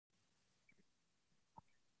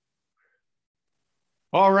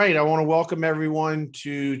All right, I want to welcome everyone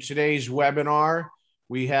to today's webinar.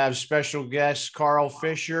 We have special guests Carl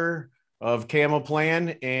Fisher of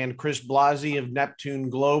Camoplan and Chris Blasi of Neptune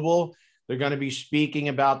Global. They're going to be speaking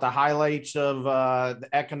about the highlights of the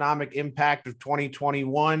economic impact of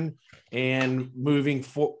 2021 and moving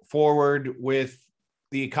forward with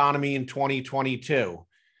the economy in 2022.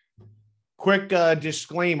 Quick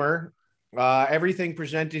disclaimer, everything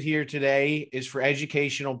presented here today is for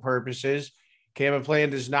educational purposes.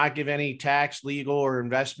 Camoplan does not give any tax, legal, or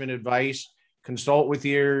investment advice. Consult with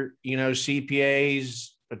your, CPAs,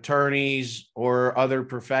 attorneys, or other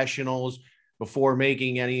professionals before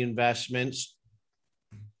making any investments.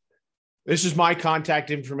 This is my contact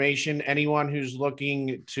information. Anyone who's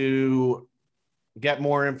looking to get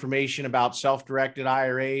more information about self-directed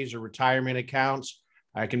IRAs or retirement accounts,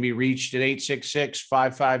 I can be reached at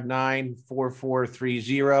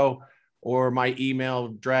 866-559-4430. or my email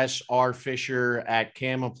address,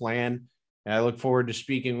 rfisher@Camoplan. And I look forward to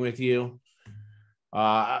speaking with you.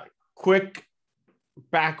 Quick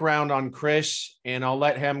background on Chris, and I'll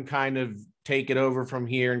let him kind of take it over from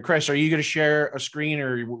here. And Chris, are you going to share a screen,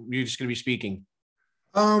 or are you just going to be speaking?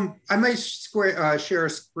 I may share a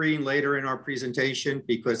screen later in our presentation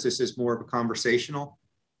because this is more of a conversational.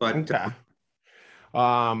 But okay.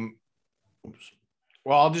 Well,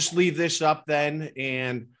 I'll just leave this up then,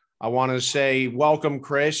 and I want to say welcome,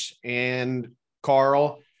 Chris and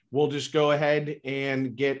Carl. We'll just go ahead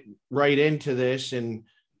and get right into this. And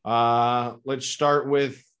let's start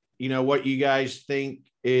with, what you guys think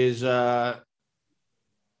is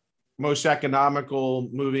most economical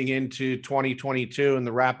moving into 2022 and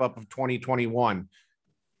the wrap up of 2021.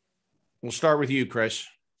 We'll start with you, Chris.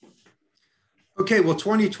 Okay, well,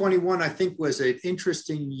 2021, I think, was an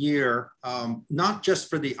interesting year, not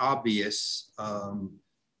just for the obvious,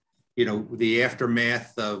 the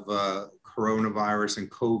aftermath of coronavirus and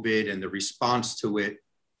COVID and the response to it.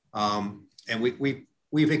 And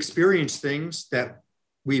we've experienced things that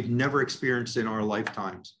we've never experienced in our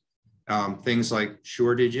lifetimes. Things like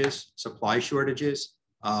shortages, supply shortages,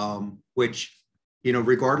 which,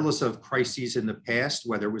 regardless of crises in the past,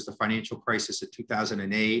 whether it was the financial crisis of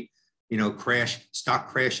 2008, stock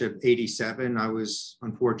crash of 87. I was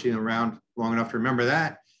unfortunately around long enough to remember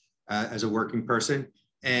that as a working person.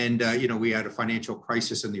 And, we had a financial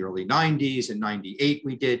crisis in the early 90s. In 98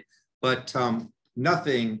 we did, but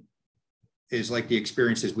nothing is like the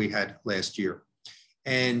experiences we had last year.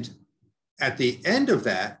 And at the end of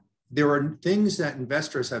that, there are things that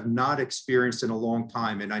investors have not experienced in a long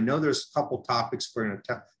time. And I know there's a couple topics we're going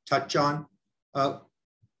to touch on,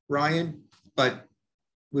 Ryan, but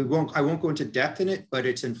I won't go into depth in it, but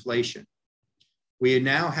it's inflation. We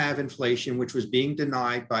now have inflation, which was being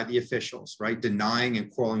denied by the officials, right? Denying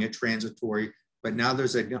and calling it transitory. But now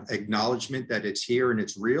there's an acknowledgement that it's here and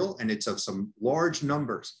it's real and it's of some large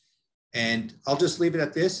numbers. And I'll just leave it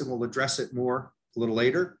at this and we'll address it more a little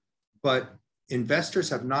later. But investors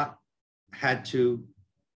have not had to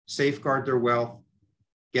safeguard their wealth,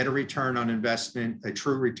 get a return on investment, a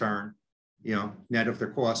true return, net of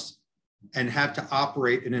their costs, and have to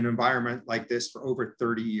operate in an environment like this for over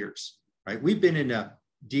 30 years. Right, we've been in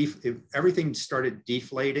everything started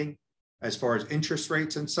deflating as far as interest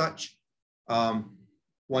rates and such.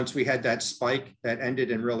 Once we had that spike that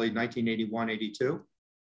ended in really 1981, 82.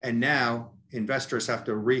 And now investors have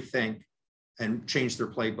to rethink and change their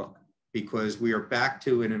playbook because we are back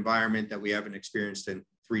to an environment that we haven't experienced in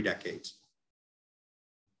 3 decades.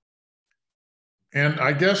 And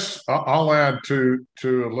I guess I'll add to a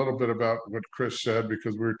little bit about what Chris said,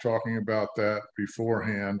 because we were talking about that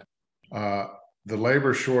beforehand. The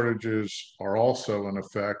labor shortages are also in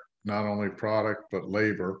effect, not only product, but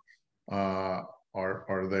labor are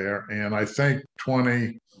there. And I think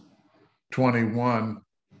 2021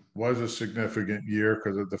 was a significant year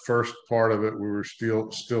because of the first part of it, we were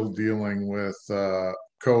still dealing with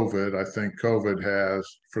COVID. I think COVID has,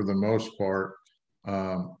 for the most part,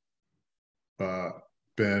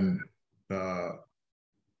 been,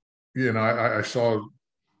 I saw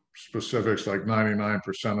specifics like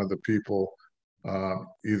 99% of the people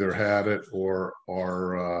either had it or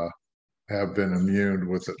have been immune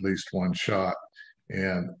with at least one shot.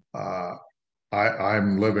 And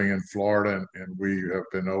I'm living in Florida, and we have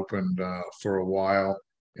been opened for a while,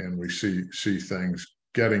 and we see things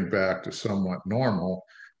getting back to somewhat normal.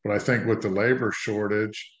 But I think with the labor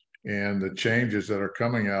shortage and the changes that are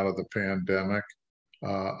coming out of the pandemic,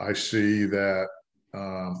 I see that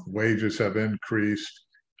wages have increased,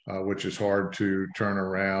 which is hard to turn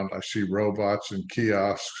around. I see robots and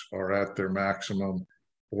kiosks are at their maximum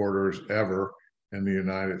orders ever in the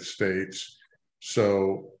United States.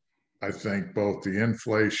 So I think both the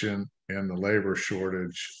inflation and the labor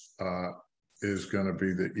shortage is going to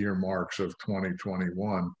be the earmarks of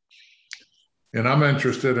 2021. And I'm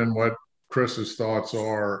interested in what Chris's thoughts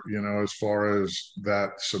are, as far as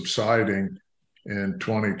that subsiding in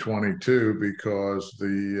 2022, because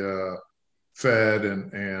the Fed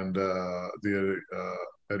and the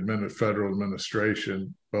federal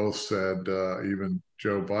administration both said, even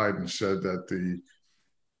Joe Biden said that the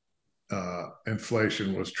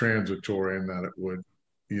inflation was transitory and that it would,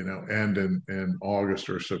 end in August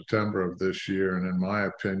or September of this year. And in my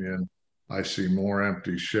opinion, I see more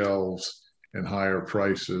empty shelves and higher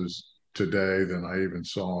prices today than I even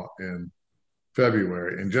saw in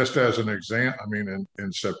February. And just as an example, I mean,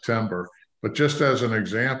 in September, but just as an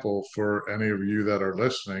example for any of you that are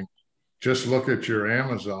listening, just look at your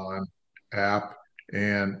Amazon app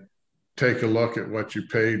and take a look at what you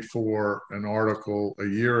paid for an article a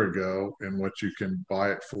year ago and what you can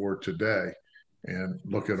buy it for today. And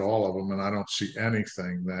look at all of them, and I don't see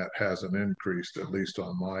anything that hasn't increased, at least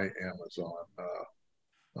on my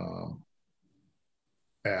Amazon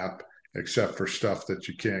app, except for stuff that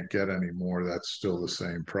you can't get anymore. That's still the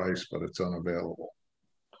same price, but it's unavailable.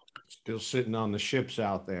 Still sitting on the ships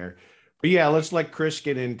out there. But yeah, let's let Chris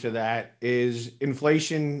get into that. Is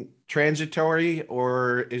inflation transitory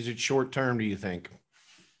or is it short term, do you think?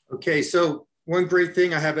 Okay, so one great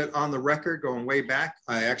thing, I have it on the record going way back.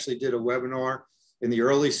 I actually did a webinar in the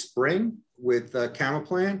early spring with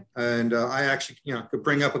Camaplan, and I actually could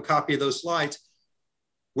bring up a copy of those slides.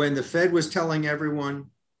 When the Fed was telling everyone,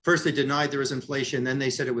 first they denied there was inflation, then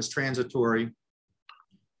they said it was transitory.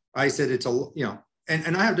 I said it's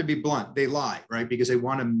and I have to be blunt, they lie, right? Because they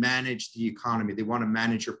want to manage the economy. They want to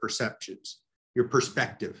manage your perceptions, your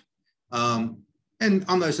perspective. And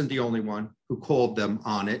I wasn't the only one who called them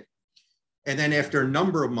on it. And then after a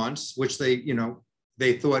number of months, which they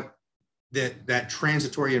thought that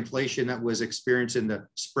transitory inflation that was experienced in the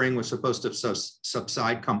spring was supposed to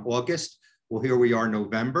subside come August. Well, here we are,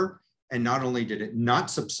 November. And not only did it not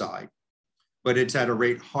subside, but it's at a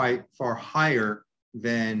rate far higher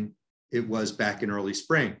than it was back in early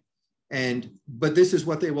spring. But this is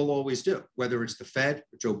what they will always do, whether it's the Fed,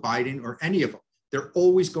 Joe Biden, or any of them. They're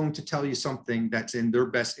always going to tell you something that's in their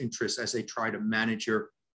best interest as they try to manage your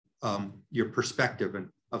perspective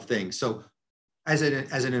of things. So as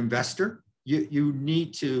an investor, you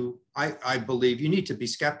need to, I believe you need to be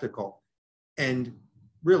skeptical and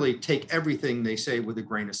really take everything they say with a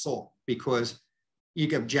grain of salt, because you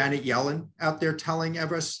get Janet Yellen out there telling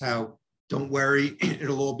us how, don't worry,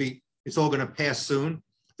 it's all going to pass soon.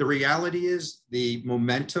 The reality is the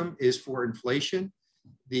momentum is for inflation.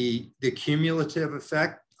 The cumulative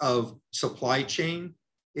effect of supply chain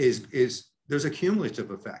is there's a cumulative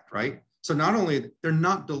effect, right? So not only they're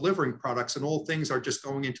not delivering products and all things are just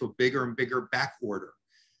going into a bigger and bigger back order.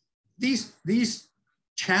 These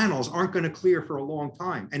channels aren't going to clear for a long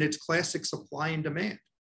time, and it's classic supply and demand.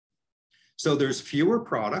 So there's fewer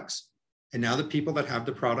products, and now the people that have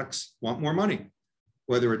the products want more money,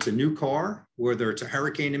 whether it's a new car, whether it's a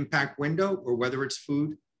hurricane impact window, or whether it's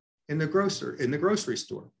food in the grocery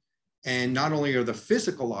store. And not only are the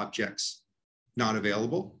physical objects not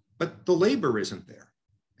available, but the labor isn't there,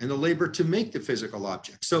 and the labor to make the physical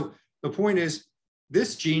objects. So the point is,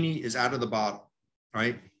 this genie is out of the bottle,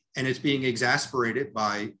 right? And it's being exasperated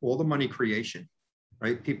by all the money creation,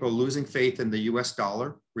 right? People are losing faith in the US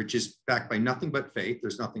dollar, which is backed by nothing but faith.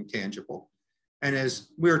 There's nothing tangible. And as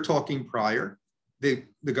we were talking prior, the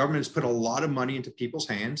government has put a lot of money into people's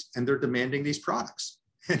hands, and they're demanding these products.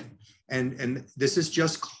 and this is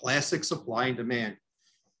just classic supply and demand.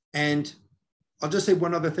 And I'll just say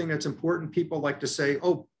one other thing that's important. People like to say,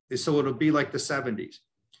 oh, so it'll be like the 70s.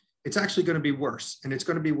 It's actually going to be worse. And it's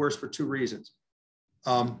going to be worse for two reasons,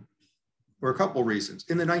 or a couple of reasons.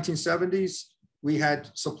 In the 1970s, we had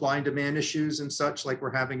supply and demand issues and such like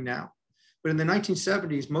we're having now. But in the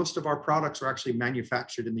 1970s, most of our products were actually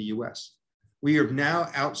manufactured in the US. We are now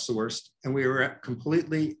outsourced, and we are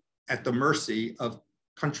completely at the mercy of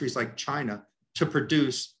countries like China to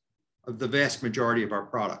produce the vast majority of our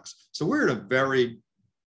products. So we're in a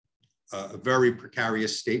very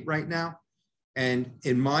precarious state right now. And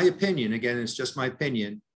in my opinion, again, it's just my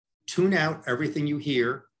opinion, tune out everything you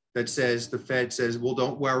hear that says the Fed says, well,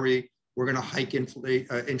 don't worry, we're going to hike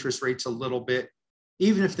interest rates a little bit.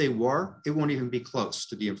 Even if they were, it won't even be close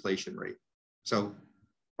to the inflation rate. So,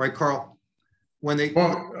 right, Carl, when they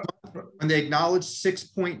acknowledge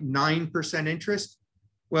 6.9% interest,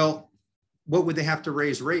 well, what would they have to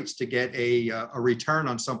raise rates to get a return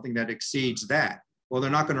on something that exceeds that? Well, they're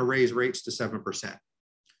not going to raise rates to 7%.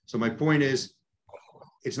 So my point is,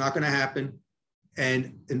 it's not going to happen.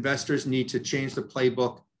 And investors need to change the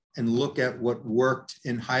playbook and look at what worked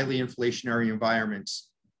in highly inflationary environments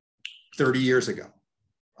 30 years ago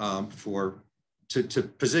to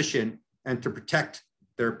position and to protect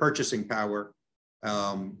their purchasing power,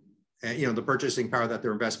 and the purchasing power that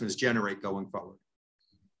their investments generate going forward.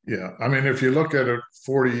 Yeah, I mean, if you look at it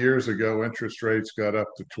 40 years ago, interest rates got up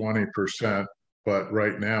to 20%, but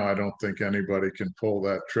right now I don't think anybody can pull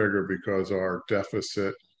that trigger because our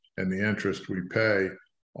deficit and the interest we pay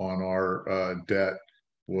on our debt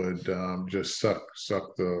would just suck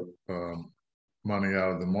the money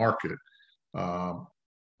out of the market.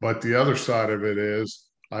 But the other side of it is,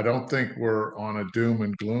 I don't think we're on a doom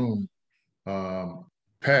and gloom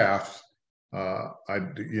path. I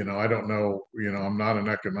don't know, I'm not an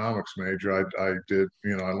economics major. I did,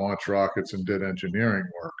 I launched rockets and did engineering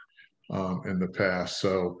work in the past.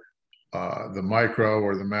 So the micro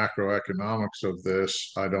or the macroeconomics of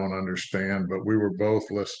this, I don't understand, but we were both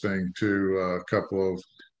listening to a couple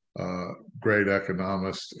of great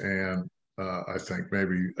economists, and I think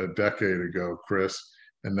maybe a decade ago, Chris,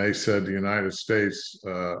 and they said the United States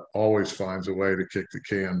always finds a way to kick the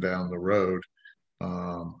can down the road.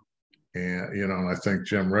 And I think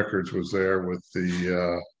Jim Rickards was there with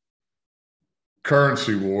the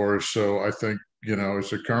currency wars. So I think, is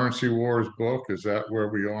the currency wars book, is that where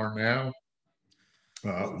we are now?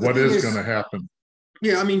 What is going to happen?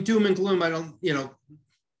 Yeah, I mean, doom and gloom, I don't,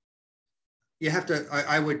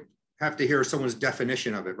 I would have to hear someone's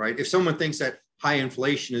definition of it, right? If someone thinks that high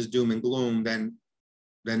inflation is doom and gloom, then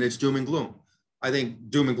it's doom and gloom. I think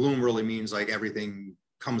doom and gloom really means like everything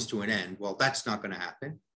comes to an end. Well, that's not going to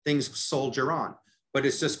happen. Things soldier on, but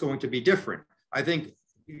it's just going to be different. I think,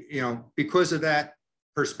 because of that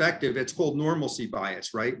perspective, it's called normalcy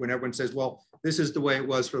bias, right? When everyone says, well, this is the way it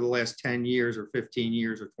was for the last 10 years or 15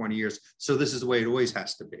 years or 20 years, so this is the way it always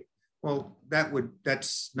has to be. Well,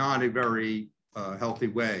 that's not a very healthy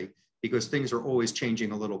way, because things are always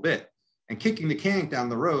changing a little bit. And kicking the can down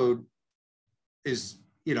the road is,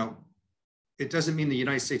 it doesn't mean the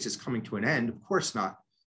United States is coming to an end, of course not.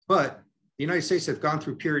 But the United States have gone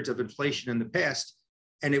through periods of inflation in the past,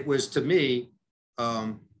 and it was, to me,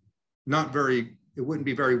 it wouldn't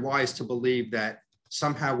be very wise to believe that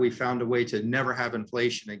somehow we found a way to never have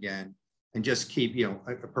inflation again and just keep,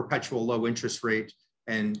 a perpetual low interest rate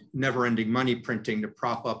and never-ending money printing to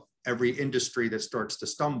prop up every industry that starts to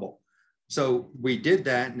stumble. So we did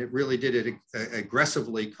that, and it really did it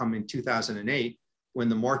aggressively come in 2008 when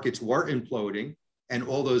the markets were imploding and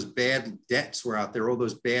all those bad debts were out there, all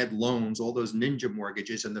those bad loans, all those ninja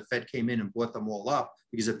mortgages, and the Fed came in and bought them all up,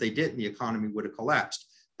 because if they didn't, the economy would have collapsed.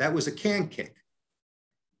 That was a can kick.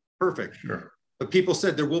 Perfect. Sure. But people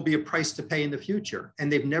said there will be a price to pay in the future, and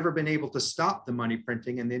they've never been able to stop the money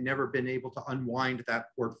printing, and they've never been able to unwind that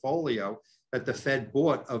portfolio that the Fed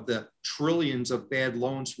bought of the trillions of bad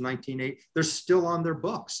loans from 1980. They're still on their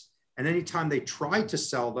books. And anytime they try to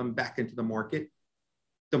sell them back into the market,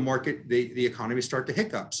 the economy start to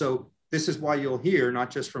hiccup. So this is why you'll hear, not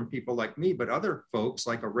just from people like me, but other folks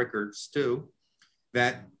like a Rickards too,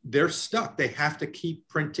 that they're stuck. They have to keep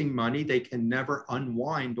printing money. They can never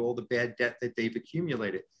unwind all the bad debt that they've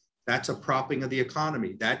accumulated. That's a propping of the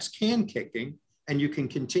economy. That's can kicking, and you can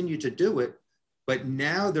continue to do it. But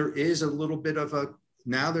now there's a little bit of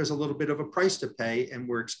a price to pay, and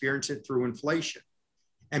we're experiencing it through inflation.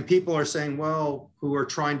 And people are saying, well, who are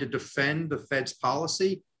trying to defend the Fed's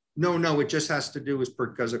policy? No, it just has to do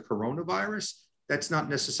because of coronavirus. That's not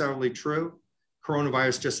necessarily true.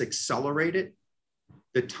 Coronavirus just accelerated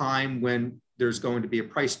the time when there's going to be a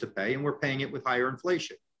price to pay, and we're paying it with higher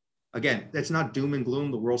inflation. Again, that's not doom and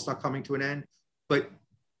gloom. The world's not coming to an end, but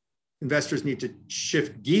investors need to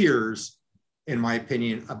shift gears, in my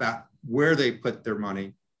opinion, about where they put their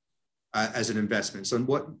money as an investment. So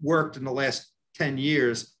what worked in the last 10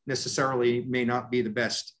 years necessarily may not be the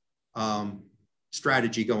best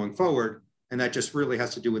strategy going forward. And that just really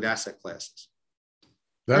has to do with asset classes.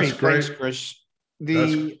 That's great. Thanks, Chris.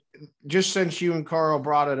 Just since you and Carl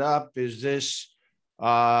brought it up, is this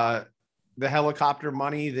the helicopter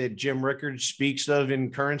money that Jim Rickards speaks of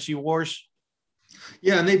in Currency Wars?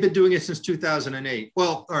 Yeah, and they've been doing it since 2008.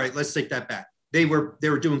 Well, all right, let's take that back. They were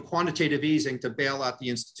doing quantitative easing to bail out the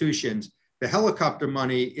institutions. The helicopter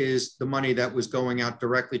money is the money that was going out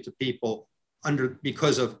directly to people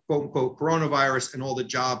because of quote unquote coronavirus and all the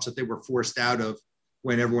jobs that they were forced out of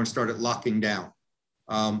when everyone started locking down.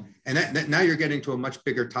 And now you're getting to a much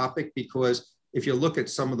bigger topic, because if you look at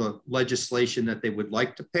some of the legislation that they would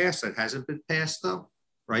like to pass that hasn't been passed though,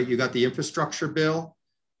 right? You got the infrastructure bill,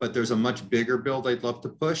 but there's a much bigger bill they'd love to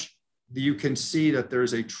push. You can see that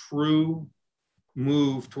there's a true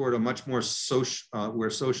move toward a much more social, where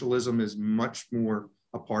socialism is much more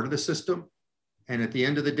a part of the system. And at the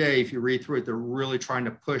end of the day, if you read through it, they're really trying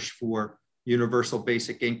to push for universal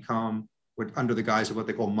basic income under the guise of what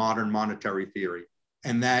they call modern monetary theory.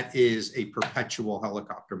 And that is a perpetual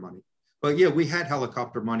helicopter money. But yeah, we had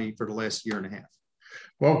helicopter money for the last year and a half.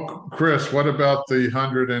 Well, Chris, what about the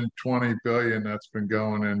 120 billion that's been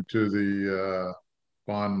going into the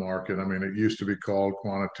bond market? I mean, it used to be called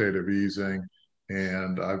quantitative easing,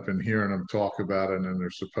 and I've been hearing them talk about it, and they're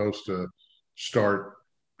supposed to start,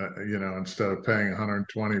 instead of paying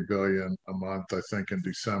 120 billion a month, I think in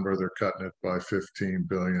December they're cutting it by 15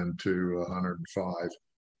 billion to 105.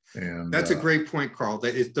 And that's a great point, Carl.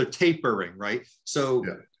 They're tapering, right? So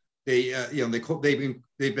yeah.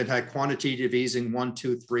 They've been had quantitative easing 1,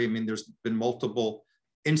 2, 3. I mean, there's been multiple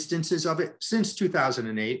instances of it since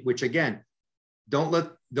 2008. Which again, don't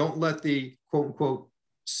let the quote unquote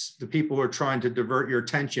the people who are trying to divert your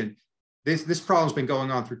attention. This problem's been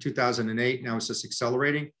going on through 2008. Now it's just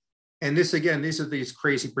accelerating. And this again, these are these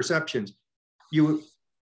crazy perceptions.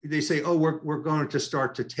 They say, oh, we're going to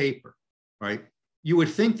start to taper, right? You would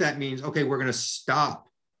think that means, okay, we're going to stop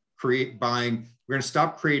buying. We're going to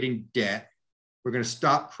stop creating debt. We're going to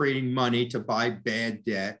stop creating money to buy bad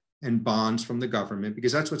debt and bonds from the government,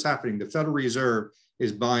 because that's what's happening. The Federal Reserve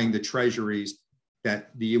is buying the treasuries that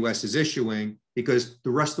the US is issuing because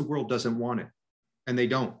the rest of the world doesn't want it. And they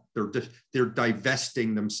don't. They're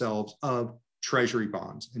divesting themselves of treasury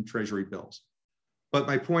bonds and treasury bills. But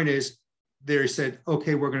my point is, they said,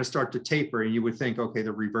 okay, we're going to start to taper. And you would think, okay,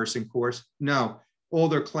 they're reversing course. No, all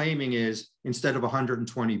they're claiming is instead of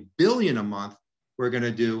 120 billion a month, we're going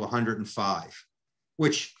to do 105,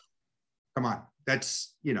 which, come on,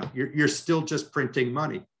 that's, you're still just printing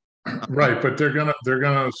money. Right, but they're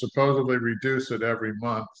gonna supposedly reduce it every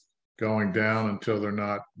month, going down until they're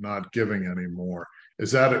not giving any more.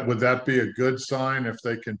 Would that be a good sign if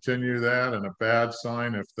they continue that, and a bad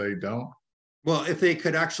sign if they don't? Well, if they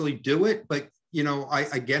could actually do it, but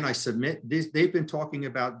I submit they've been talking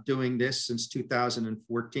about doing this since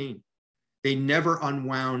 2014. They never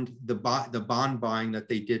unwound the bond buying that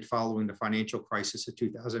they did following the financial crisis of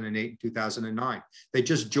 2008 and 2009. They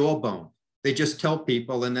just jawbone. They just tell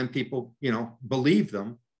people, and then people, believe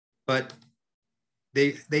them, but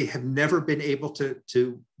they have never been able to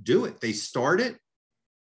do it. They start it,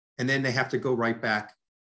 and then they have to go right back,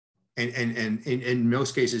 and in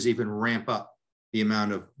most cases even ramp up the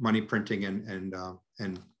amount of money printing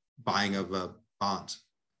and buying of bonds.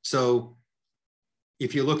 So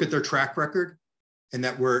if you look at their track record, and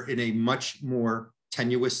that we're in a much more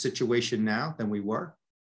tenuous situation now than we were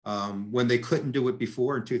when they couldn't do it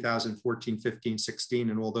before in 2014, 15, 16,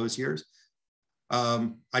 and all those years.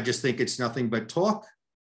 I just think it's nothing but talk,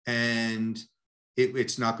 and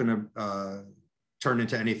it's not going to turn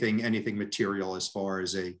into anything material as far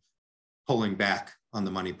as a pulling back on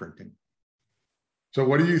the money printing. So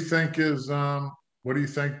what do you think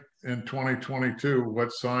in 2022,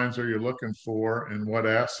 what signs are you looking for, and what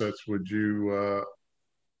assets would you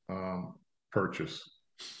purchase?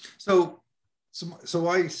 So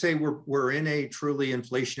I say we're in a truly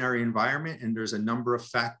inflationary environment, and there's a number of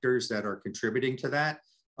factors that are contributing to that.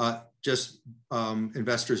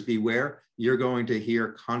 Investors beware. You're going to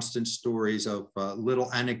hear constant stories of little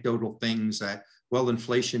anecdotal things that, well,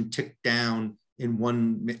 inflation ticked down in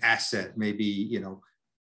one asset, maybe,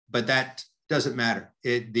 but that doesn't matter.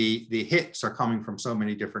 The hits are coming from so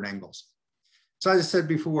many different angles. So as I said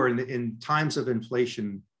before, in times of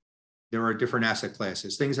inflation, there are different asset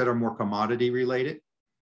classes, things that are more commodity related,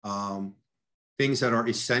 things that are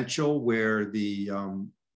essential where the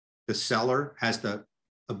seller has the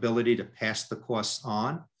ability to pass the costs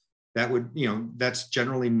on. That's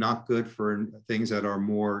generally not good for things that are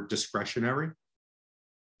more discretionary.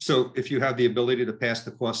 So if you have the ability to pass the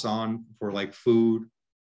costs on for like food,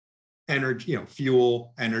 energy,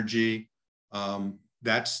 fuel, energy,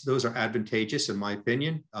 those are advantageous in my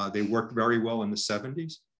opinion. They worked very well in the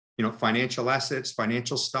 70s. Financial assets,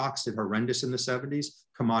 financial stocks did horrendous in the 70s.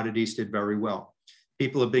 Commodities did very well.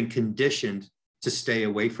 People have been conditioned to stay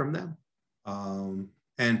away from them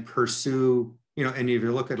and pursue, and if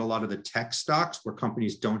you look at a lot of the tech stocks where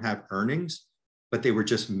companies don't have earnings, but they were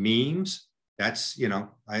just memes, that's,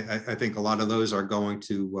 I think a lot of those are going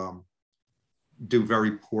to do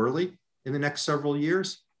very poorly in the next several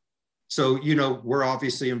years. So, we're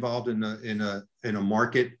obviously involved in a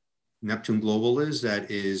market, Neptune Global that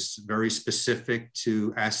is very specific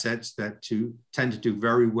to assets that tend to do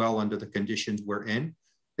very well under the conditions we're in.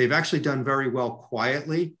 They've actually done very well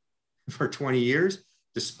quietly for 20 years,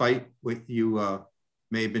 despite what you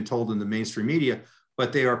may have been told in the mainstream media,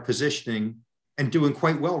 but they are positioning, and doing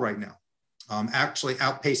quite well right now, actually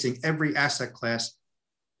outpacing every asset class,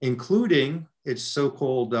 including its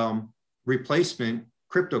so-called replacement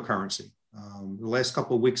cryptocurrency. The last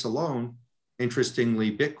couple of weeks alone,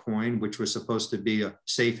 interestingly, Bitcoin, which was supposed to be a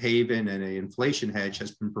safe haven and an inflation hedge, has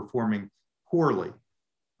been performing poorly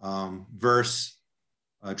versus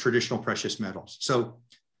traditional precious metals. So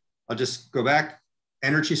I'll just go back.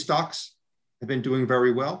 Energy stocks have been doing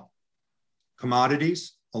very well.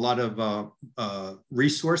 Commodities, a lot of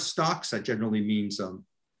resource stocks, that generally means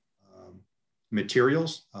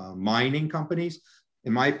materials, mining companies.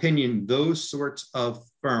 In my opinion, those sorts of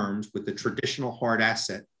firms with the traditional hard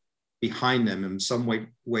asset behind them in some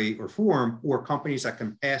way or form, or companies that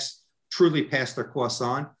can truly pass their costs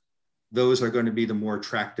on, those are going to be the more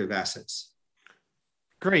attractive assets.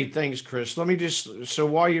 Great. Thanks, Chris. Let me just, so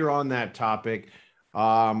while you're on that topic,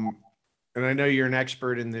 and I know you're an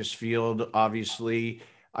expert in this field, obviously,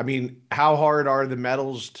 I mean, how hard are the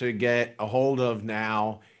metals to get a hold of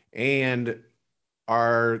now? And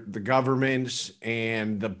are the governments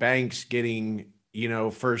and the banks getting,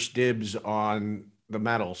 first dibs on the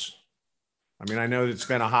metals? I mean, I know it's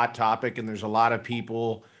been a hot topic and there's a lot of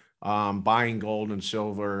people buying gold and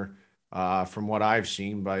silver from what I've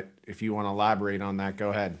seen, but if you want to elaborate on that,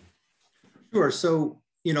 go ahead. Sure. So,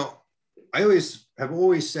 I have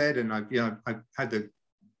always said, and I've had the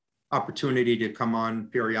opportunity to come on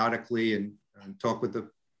periodically and talk with the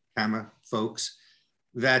PAMA folks,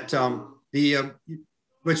 that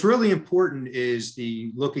what's really important is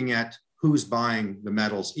the looking at who's buying the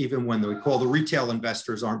metals, even when we call the retail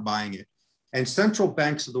investors aren't buying it. And central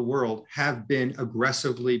banks of the world have been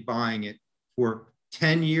aggressively buying it for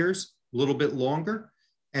 10 years, a little bit longer,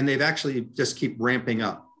 and they've actually just keep ramping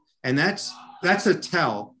up. And that's a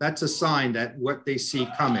tell, that's a sign that what they see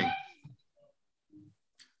coming.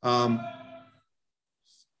 I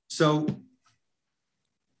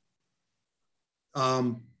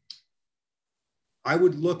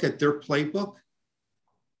would look at their playbook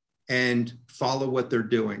and follow what they're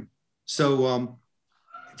doing. So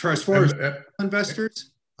as far as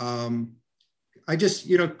investors, I just,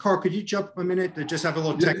 Carl, could you jump a minute to just have a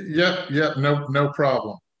little tech? Yeah, no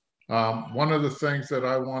problem. One of the things that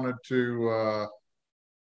I wanted to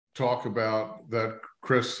talk about that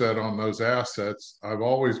Chris said on those assets, I've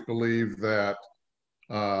always believed that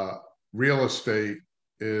real estate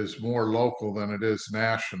is more local than it is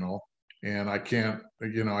national. And I can't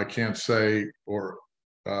say, or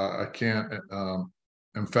I can't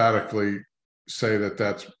emphatically say that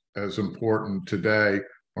that's as important today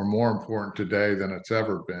or more important today than it's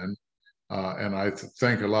ever been. And I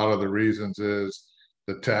think a lot of the reasons is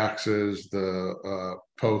the taxes, the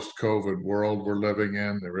post-COVID world we're living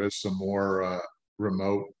in. There is some more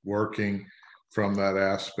remote working from that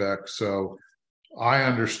aspect. So I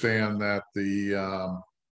understand that the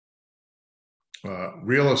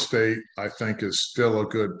real estate, I think, is still a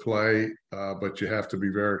good play, but you have to be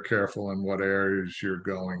very careful in what areas you're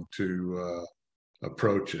going to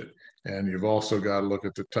approach it. And you've also got to look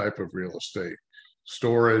at the type of real estate.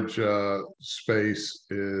 Storage space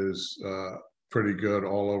is pretty good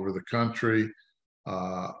all over the country.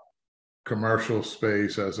 Commercial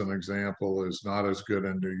space, as an example, is not as good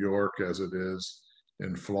in New York as it is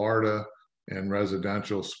in Florida. And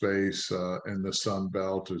residential space in the Sun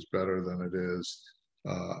Belt is better than it is,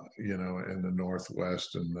 in the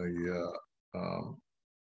Northwest and the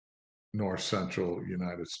North Central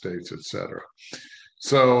United States, et cetera.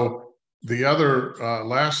 So the other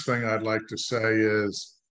last thing I'd like to say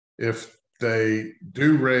is, if they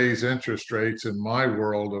do raise interest rates, in my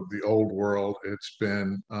world of the old world, it's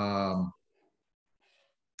been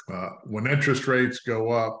when interest rates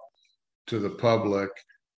go up to the public,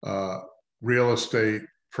 real estate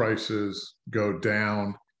prices go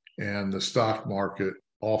down and the stock market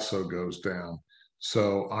also goes down.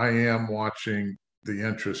 So I am watching the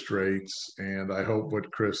interest rates, and I hope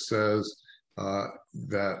what Chris says,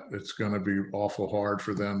 that it's going to be awful hard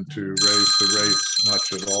for them to raise the rates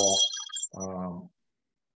much at all.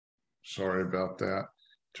 Sorry about that.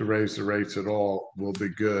 To raise the rates at all will be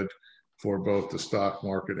good for both the stock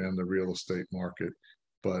market and the real estate market.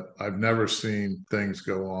 But I've never seen things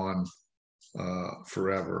go on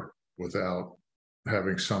forever without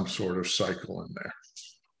having some sort of cycle in there.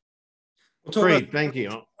 Great, thank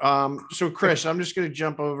you. So Chris, I'm just going to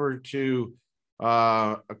jump over to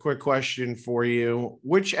a quick question for you.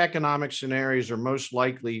 Which economic scenarios are most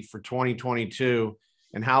likely for 2022,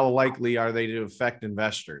 and how likely are they to affect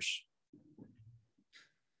investors?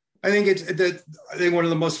 I think I think one of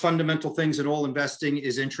the most fundamental things in all investing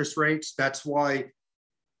is interest rates. That's why,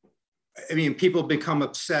 people become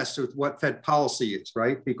obsessed with what Fed policy is,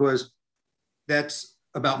 right? Because that's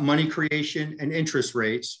about money creation and interest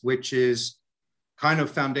rates, which is kind of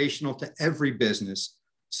foundational to every business.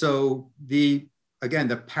 So again,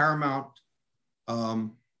 the paramount,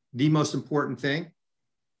 the most important thing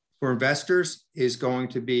for investors is going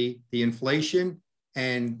to be the inflation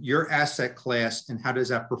and your asset class and how does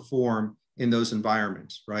that perform in those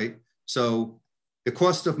environments, right? So the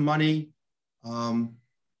cost of money, I'm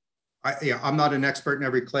not an expert in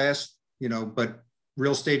every class, but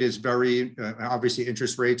real estate is very, obviously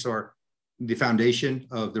interest rates are the foundation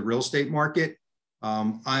of the real estate market.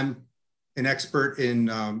 I'm an expert in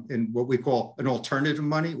what we call an alternative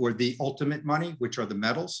money or the ultimate money, which are the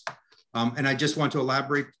metals. And I just want to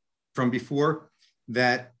elaborate from before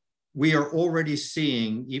that we are already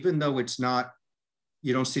seeing, even though it's not,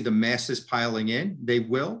 you don't see the masses piling in, they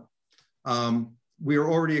will. We are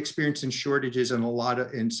already experiencing shortages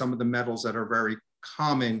in some of the metals that are very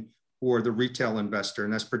common for the retail investor,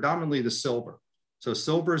 and that's predominantly the silver. So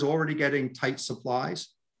silver is already getting tight supplies.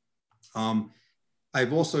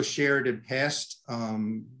 I've also shared in past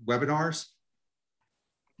webinars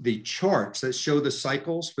the charts that show the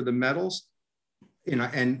cycles for the metals.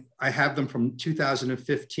 And I have them from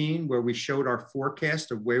 2015 where we showed our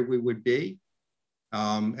forecast of where we would be.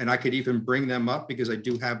 And I could even bring them up because I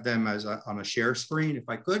do have them on a share screen if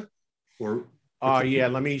I could. Yeah,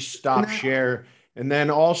 let me stop share. And then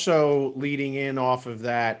also leading in off of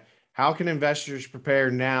that, how can investors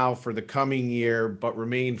prepare now for the coming year, but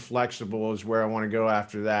remain flexible is where I want to go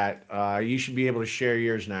after that. You should be able to share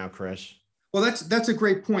yours now, Chris. Well, that's a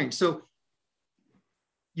great point. So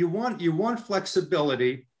you want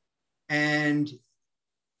flexibility, and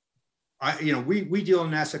we deal in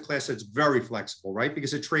an asset class that's very flexible, right?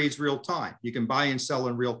 Because it trades real time. You can buy and sell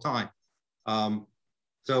in real time.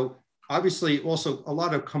 So obviously, also a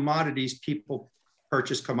lot of commodities, people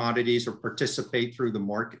purchase commodities or participate through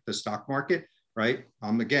the stock market, right?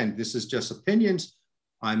 Again, this is just opinions.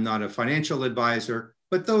 I'm not a financial advisor,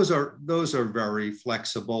 but those are very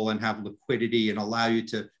flexible and have liquidity and allow you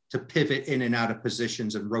to pivot in and out of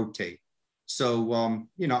positions and rotate. So,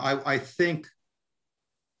 I think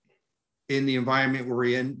in the environment we're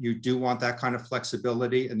in, you do want that kind of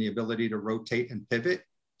flexibility and the ability to rotate and pivot.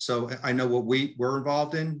 So I know what we're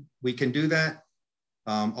involved in, we can do that.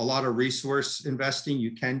 A lot of resource investing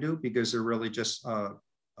you can do because they're really just,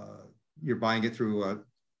 you're buying it through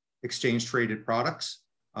exchange traded products.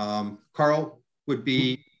 Carl would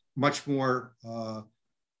be much more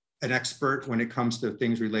an expert when it comes to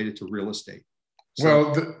things related to real estate.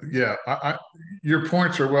 So, well, your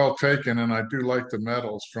points are well taken, and I do like the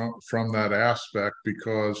metals from that aspect,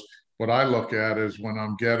 because what I look at is when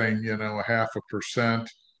I'm getting, 0.5%,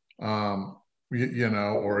 or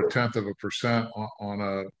 0.1% on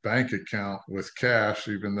a bank account with cash,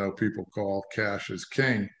 even though people call cash is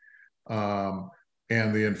king, and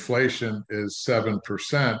the inflation is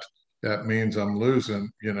 7%, that means I'm losing,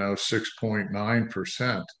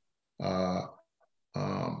 6.9%.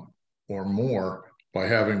 Or more by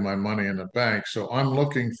having my money in the bank. So I'm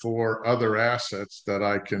looking for other assets that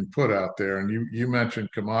I can put out there. And you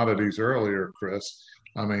mentioned commodities earlier, Chris.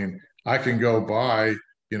 I mean, I can go buy,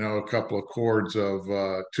 a couple of cords of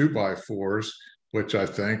 2x4s, which I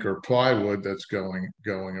think are plywood that's going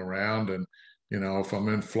around. And, if I'm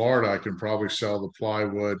in Florida, I can probably sell the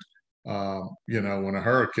plywood, when a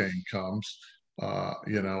hurricane comes,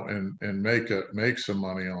 and make some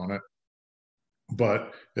money on it.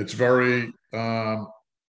 But it's very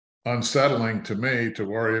unsettling to me to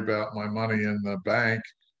worry about my money in the bank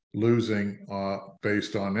losing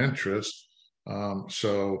based on interest.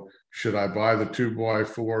 So should I buy the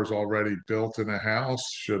 2x4s already built in a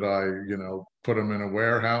house? Should I, put them in a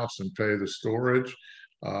warehouse and pay the storage?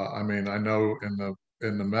 I mean, I know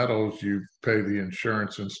in the metals you pay the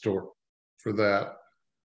insurance and store for that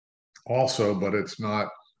also, but it's not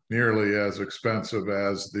nearly as expensive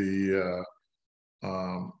as the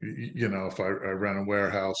if I rent a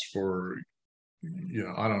warehouse for,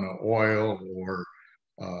 I don't know, oil or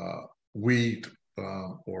wheat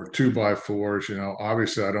or 2x4s,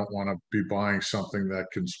 obviously I don't want to be buying something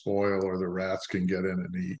that can spoil or the rats can get in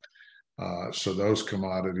and eat. So those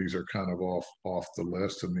commodities are kind of off the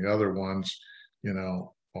list, and the other ones,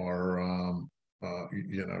 are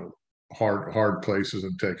hard places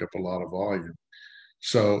and take up a lot of volume.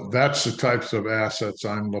 So that's the types of assets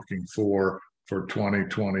I'm looking for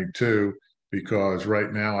 2022, because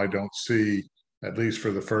right now I don't see, at least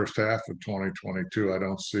for the first half of 2022, I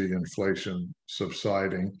don't see inflation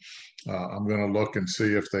subsiding. I'm going to look and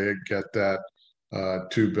see if they get that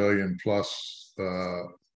 $2 billion plus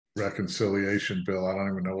reconciliation bill. I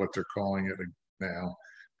don't even know what they're calling it now,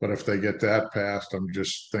 But if they get that passed, I'm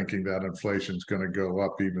just thinking that inflation's going to go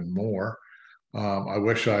up even more. I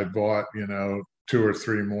wish I'd bought, 2 or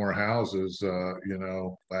 3 more houses,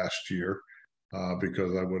 last year,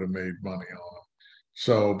 because I would have made money on them.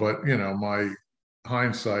 So, but my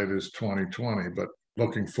hindsight is 2020. But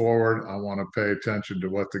looking forward, I want to pay attention to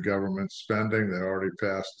what the government's spending. They already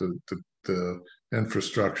passed the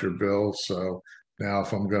infrastructure bill. So now,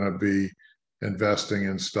 if I'm going to be investing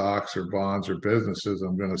in stocks or bonds or businesses,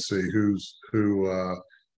 I'm going to see who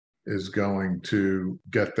is going to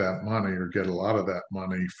get that money or get a lot of that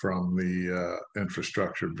money from the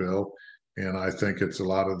infrastructure bill. And I think it's a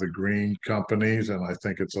lot of the green companies, and I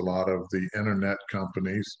think it's a lot of the internet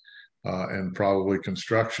companies, and probably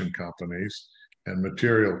construction companies and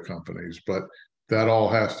material companies. But that all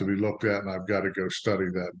has to be looked at, and I've got to go study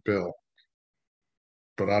that bill.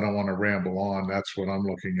 But I don't want to ramble on. That's what I'm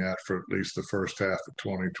looking at for at least the first half of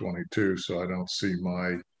 2022. So I don't see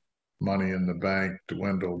my money in the bank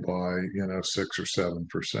dwindle by 6 or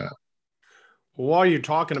 7%. While you're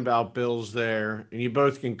talking about bills there, and you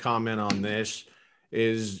both can comment on this,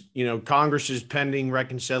 is, Congress's pending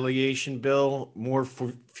reconciliation bill more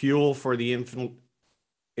fuel for the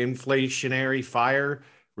inflationary fire,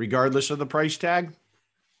 regardless of the price tag?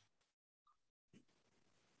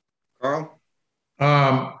 Carl?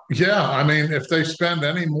 Yeah, I mean, if they spend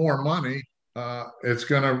any more money, it's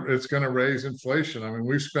gonna raise inflation. I mean,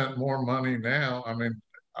 we've spent more money now. I mean,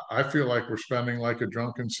 I feel like we're spending like a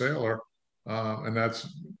drunken sailor, and that's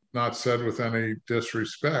not said with any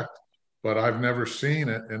disrespect, but I've never seen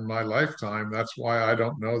it in my lifetime. That's why I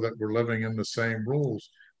don't know that we're living in the same rules.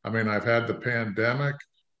 I mean, I've had the pandemic.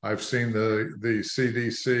 I've seen the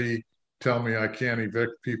CDC tell me I can't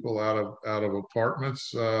evict people out of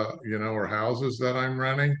apartments, or houses that I'm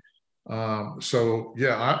renting. So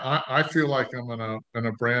yeah, I feel like I'm in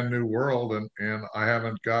a brand new world, and I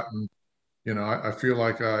haven't gotten, I feel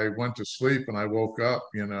like I went to sleep and I woke up,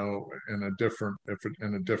 in a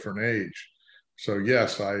different age. So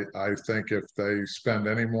yes, I think if they spend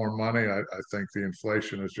any more money, I think the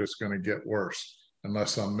inflation is just going to get worse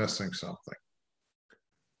unless I'm missing something.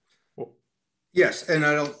 Yes, and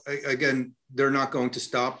again, they're not going to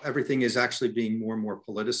stop. Everything is actually being more and more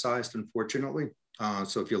politicized, unfortunately.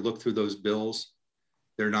 So if you look through those bills,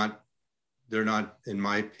 they're not, in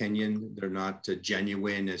my opinion, they're not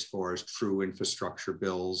genuine as far as true infrastructure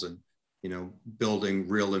bills and, building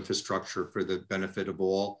real infrastructure for the benefit of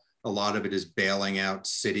all. A lot of it is bailing out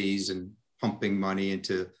cities and pumping money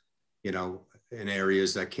into, in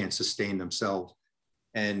areas that can't sustain themselves.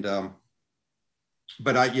 And,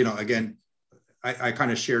 but again, I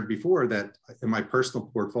kind of shared before that in my personal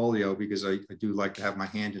portfolio, because I do like to have my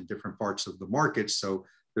hand in different parts of the market. So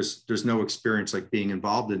there's no experience like being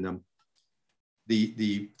involved in them.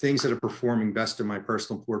 The things that are performing best in my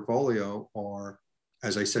personal portfolio are,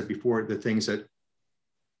 as I said before, the things that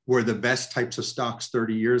were the best types of stocks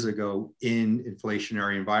 30 years ago in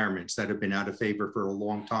inflationary environments that have been out of favor for a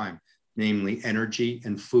long time, namely energy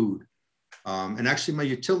and food. And actually my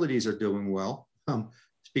utilities are doing well.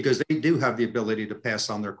 Because they do have the ability to pass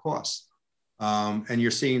on their costs. And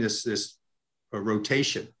you're seeing this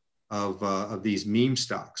rotation of these meme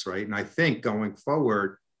stocks, right? And I think going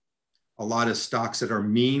forward, a lot of stocks that are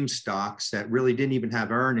meme stocks that really didn't even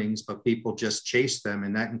have earnings, but people just chase them.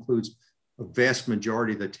 And that includes a vast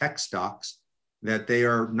majority of the tech stocks, that they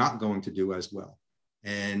are not going to do as well.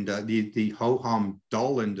 And the ho-hum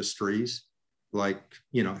dull industries like,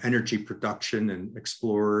 energy production and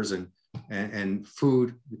explorers and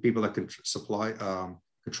food, the people that can supply,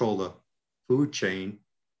 control the food chain,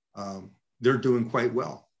 they're doing quite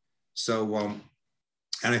well. So,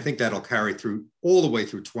 and I think that'll carry through all the way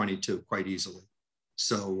through 22 quite easily.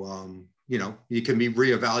 So, you can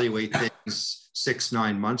reevaluate things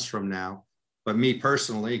 6-9 months from now. But me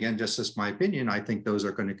personally, again, just as my opinion, I think those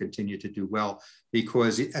are going to continue to do well,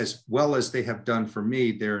 because as well as they have done for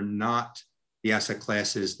me, they're not the asset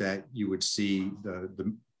classes that you would see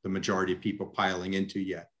the majority of people piling into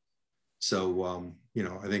yet. So,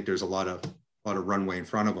 I think there's a lot of runway in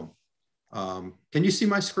front of them. Can you see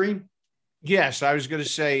my screen? Yes, I was going to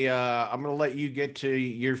say, I'm going to let you get to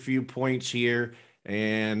your few points here,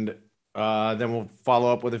 and then we'll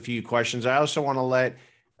follow up with a few questions. I also want to let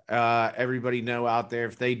everybody know out there,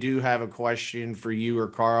 if they do have a question for you or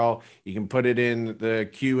Carl, you can put it in the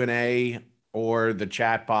Q&A or the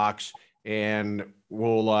chat box, and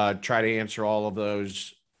we'll try to answer all of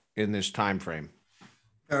those in this time frame.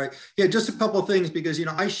 All right. Yeah, just a couple of things, because,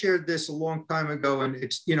 I shared this a long time ago, and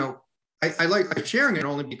it's, I like sharing it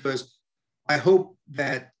only because I hope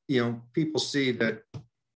that, people see that,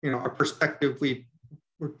 our perspective, we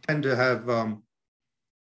tend to have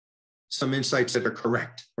some insights that are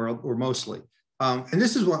correct, or mostly. And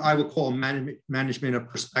this is what I would call management of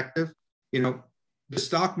perspective. You know, the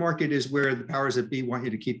stock market is where the powers that be want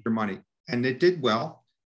you to keep your money, and it did well.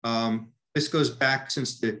 This goes back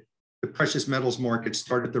since the precious metals market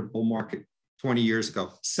started their bull market 20 years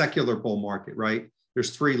ago, secular bull market, right?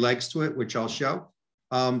 There's 3 legs to it, which I'll show.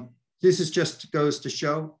 This is just goes to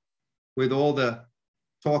show, with all the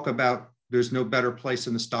talk about there's no better place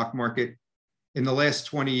in the stock market, in the last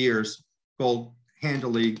 20 years, gold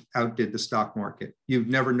handily outdid the stock market. You'd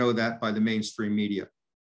never know that by the mainstream media.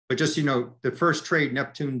 But just, you know, the first trade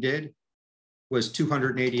Neptune did was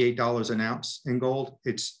 $288 an ounce in gold.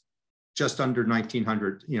 It's just under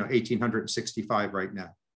 1900, you know, 1865 right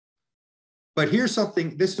now. But here's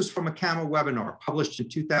something, this was from a CAMA webinar published in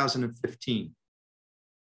 2015.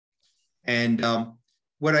 And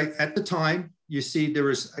at the time, you see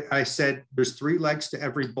I said there's 3 legs to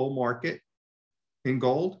every bull market in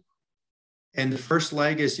gold. And the first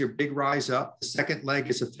leg is your big rise up. The second leg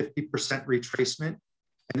is a 50% retracement.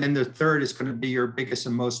 And then the third is going to be your biggest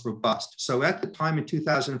and most robust. So at the time in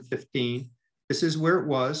 2015, this is where it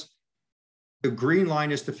was. The green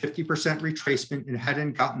line is the 50% retracement and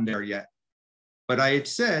hadn't gotten there yet. But I had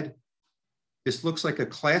said, this looks like a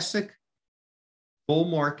classic bull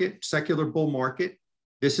market, secular bull market.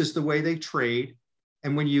 This is the way they trade.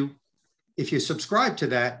 And if you subscribe to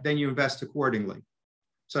that, then you invest accordingly.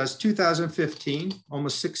 So that's 2015,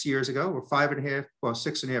 almost 6 years ago, or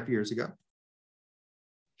 6.5 years ago.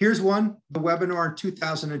 Here's one, the webinar in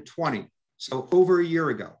 2020, so over a year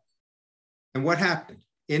ago. And what happened?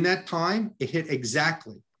 In that time, it hit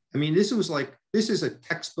exactly. I mean, this is a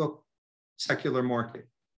textbook secular market,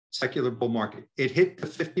 secular bull market. It hit the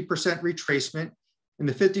 50% retracement, and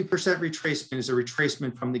the 50% retracement is a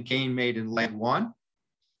retracement from the gain made in leg 1. And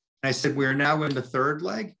I said, we're now in the 3rd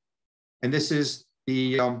leg, and this is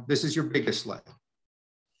your biggest leg.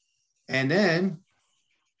 And then,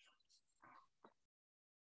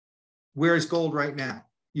 where's gold right now?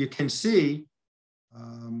 You can see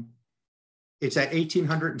it's at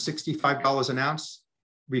 $1,865 an ounce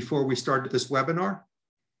before we started this webinar,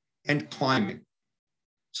 and climbing.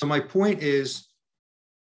 So my point is,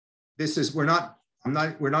 I'm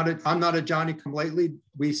not a Johnny come lately.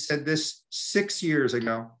 We said this 6 years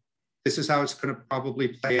ago. This is how it's going to probably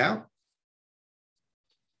play out.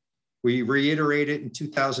 We reiterated in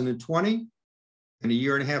 2020, and a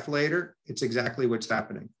year and a half later, it's exactly what's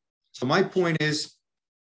happening. So my point is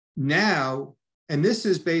now, and this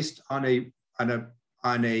is based on a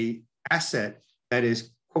asset that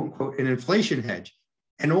is quote unquote an inflation hedge.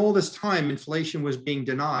 And all this time, inflation was being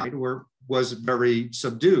denied or was very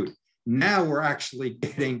subdued. Now we're actually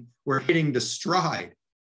hitting the stride.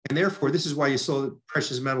 And therefore, this is why you saw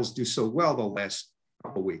precious metals do so well the last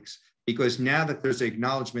couple of weeks. Because now that there's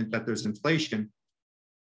acknowledgement that there's inflation,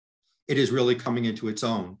 it is really coming into its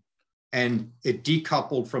own. And it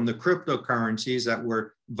decoupled from the cryptocurrencies that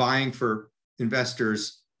were vying for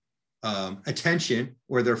investors' attention,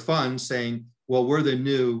 or their funds saying, well, we're the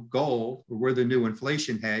new gold, or we're the new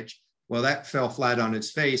inflation hedge. Well, that fell flat on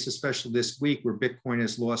its face, especially this week where Bitcoin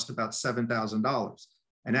has lost about $7,000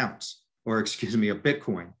 an ounce, or excuse me, a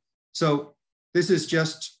Bitcoin. So this is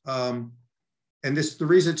just, and the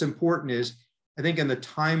reason it's important is, I think in the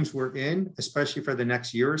times we're in, especially for the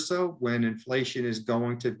next year or so, when inflation is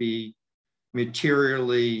going to be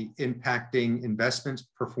materially impacting investments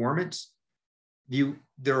performance, the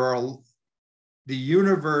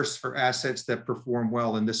universe for assets that perform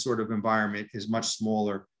well in this sort of environment is much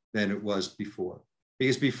smaller than it was before.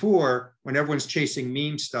 Because before, when everyone's chasing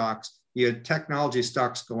meme stocks, you had technology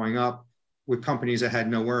stocks going up with companies that had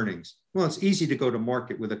no earnings. Well, it's easy to go to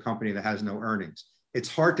market with a company that has no earnings.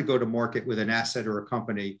 It's hard to go to market with an asset or a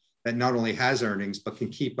company that not only has earnings, but can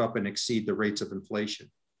keep up and exceed the rates of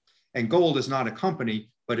inflation. And gold is not a company,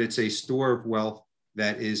 but it's a store of wealth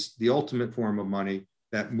that is the ultimate form of money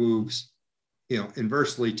that moves,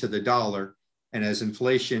 inversely to the dollar. And as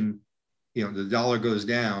inflation, the dollar goes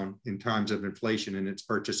down in times of inflation and its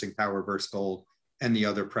purchasing power versus gold and the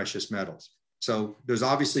other precious metals. So there's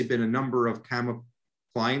obviously been a number of CAMA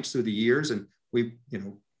clients through the years, and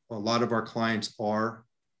a lot of our clients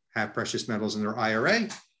have precious metals in their IRA,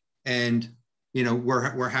 and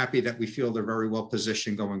we're happy that we feel they're very well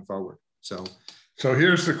positioned going forward. So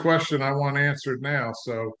here's the question I want answered now.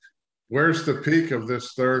 So where's the peak of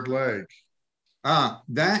this 3rd leg?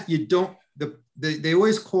 That you don't. They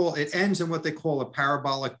always call it, ends in what they call a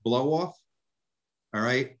parabolic blow off. All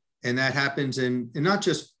right. And that happens in not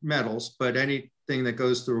just metals, but anything that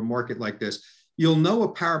goes through a market like this. You'll know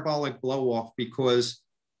a parabolic blow off because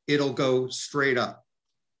it'll go straight up.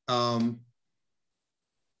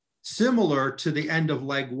 similar to the end of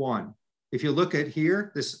leg one. If you look at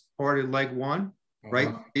here, this part of leg one,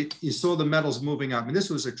 right? You saw the metals moving up, and this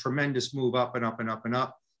was a tremendous move up and up and up and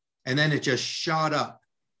up. And then it just shot up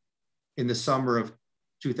in the summer of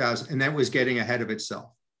 2000, and that was getting ahead of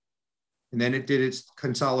itself. And then it did its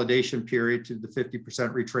consolidation period to the 50%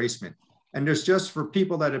 retracement. And there's just for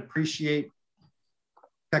people that appreciate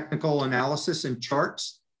technical analysis and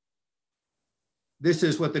charts, this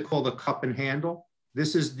is what they call the cup and handle.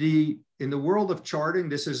 This is in the world of charting,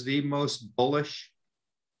 this is the most bullish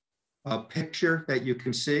picture that you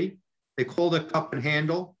can see. They call it cup and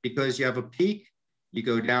handle because you have a peak, you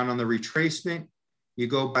go down on the retracement, you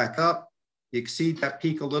go back up, you exceed that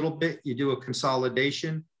peak a little bit, you do a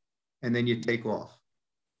consolidation, and then you take off.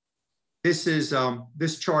 This is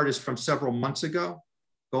this chart is from several months ago.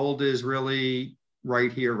 Gold is really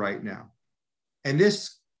right here, right now. And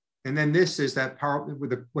then this is that power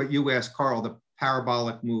with what you asked, Carl, the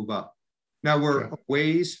parabolic move up. Now we're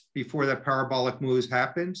ways before that parabolic move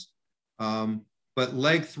happens, but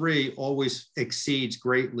leg three always exceeds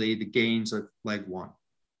greatly the gains of leg one.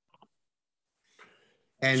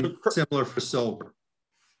 And similar for silver.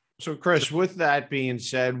 So Chris, with that being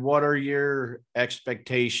said, what are your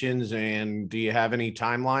expectations and do you have any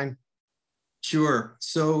timeline? Sure.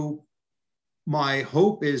 So my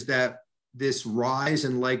hope is that this rise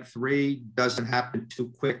in leg three doesn't happen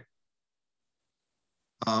too quick.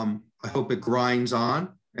 I hope it grinds on,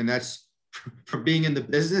 and that's from being in the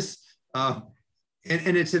business. And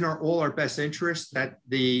it's in all our best interest that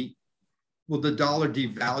the dollar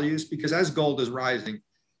devalues, because as gold is rising,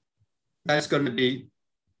 that's going to be,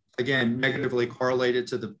 again, negatively correlated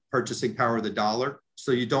to the purchasing power of the dollar.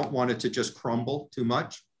 So you don't want it to just crumble too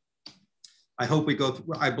much. I hope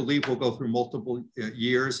I believe we'll go through multiple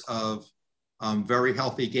years of very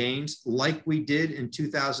healthy gains like we did in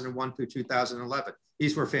 2001 through 2011.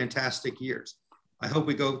 These were fantastic years. I hope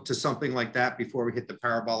we go to something like that before we hit the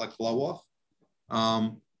parabolic blow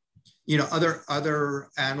off. You know, other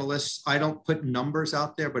analysts, I don't put numbers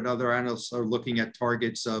out there, but other analysts are looking at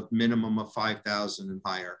targets of minimum of 5,000 and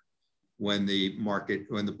higher when the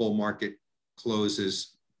bull market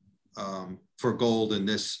closes for gold in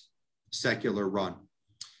this secular run.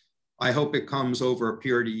 I hope it comes over a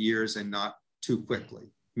period of years and not too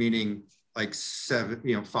quickly, meaning like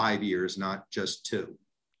 5 years, not just 2.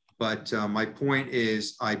 But my point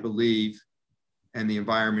is, I believe, and the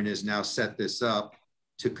environment has now set this up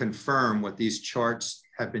to confirm what these charts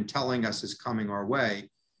have been telling us is coming our way,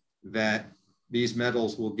 that these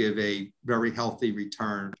metals will give a very healthy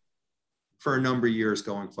return for a number of years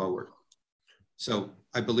going forward. So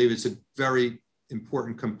I believe it's a very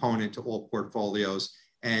important component to all portfolios.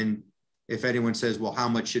 And if anyone says, well, how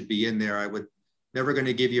much should be in there? I would never going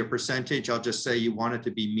to give you a percentage. I'll just say you want it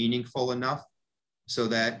to be meaningful enough so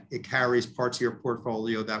that it carries parts of your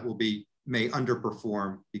portfolio that may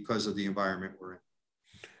underperform because of the environment we're in.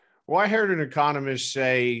 Well, I heard an economist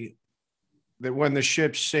say that when the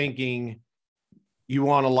ship's sinking, you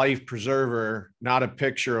want a life preserver, not a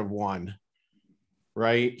picture of one,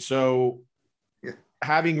 right? So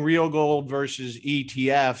having real gold versus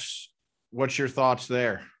ETFs, what's your thoughts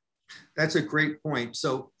there? That's a great point.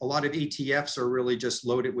 So a lot of ETFs are really just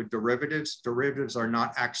loaded with derivatives. Derivatives are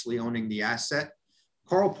not actually owning the asset.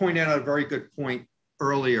 Carl pointed out a very good point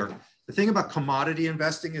earlier. The thing about commodity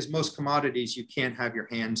investing is most commodities you can't have your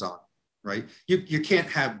hands on, right? You can't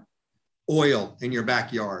have oil in your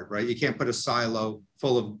backyard, right? You can't put a silo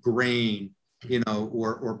full of grain,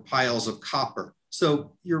 or piles of copper.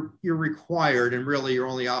 So you're required, and really your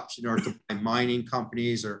only option are to buy mining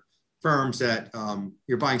companies or firms that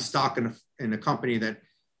you're buying stock in a company that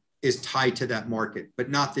is tied to that market, but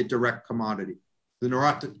not the direct commodity, the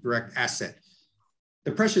direct asset.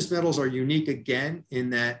 The precious metals are unique again in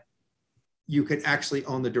that you could actually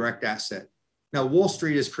own the direct asset. Now, Wall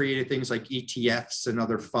Street has created things like ETFs and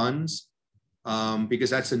other funds because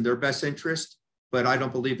that's in their best interest, but I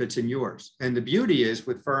don't believe it's in yours. And the beauty is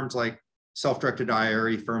with firms like self-directed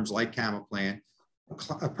IRA, firms like Camaplan,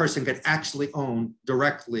 a person could actually own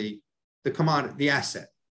directly the commodity, the asset,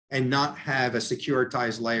 and not have a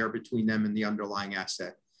securitized layer between them and the underlying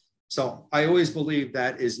asset. So I always believe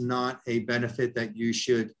that is not a benefit that you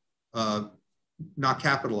should not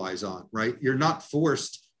capitalize on, right? You're not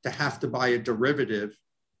forced to have to buy a derivative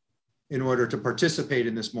in order to participate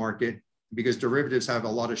in this market because derivatives have a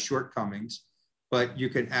lot of shortcomings, but you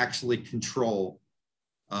can actually control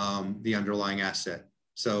the underlying asset.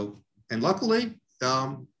 So, and luckily,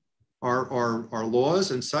 our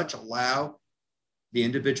laws and such allow the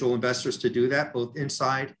individual investors to do that both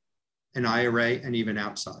inside an IRA and even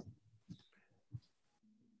outside.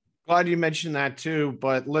 Glad you mentioned that too,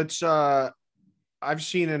 but let's I've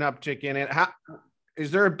seen an uptick in it. How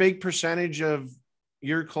is there a big percentage of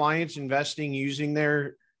your clients investing using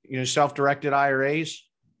their, self-directed IRAs?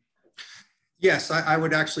 Yes, I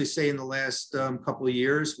would actually say in the last couple of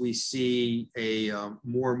years, we see a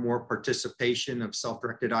more and more participation of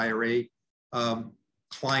self-directed IRA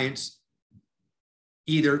clients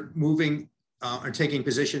either moving or taking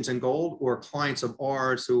positions in gold, or clients of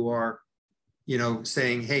ours who are,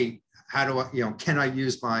 saying, hey, how do I, can I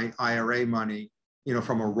use my IRA money,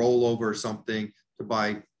 from a rollover or something to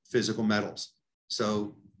buy physical metals?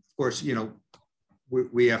 So of course,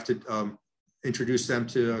 we have to introduce them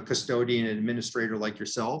to a custodian and administrator like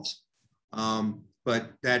yourselves.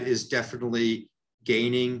 But that is definitely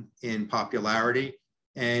gaining in popularity.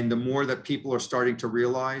 And the more that people are starting to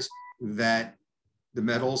realize that the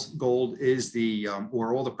metals, gold is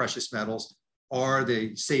or all the precious metals are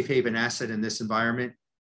the safe haven asset in this environment,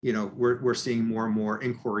 we're seeing more and more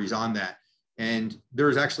inquiries on that. And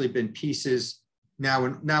there's actually been pieces now,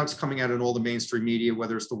 and now it's coming out in all the mainstream media,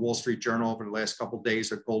 whether it's the Wall Street Journal over the last couple of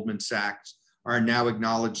days or Goldman Sachs, are now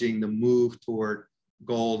acknowledging the move toward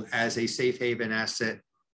gold as a safe haven asset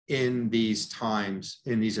in these times,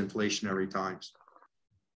 in these inflationary times.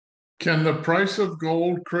 Can the price of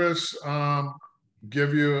gold, Chris,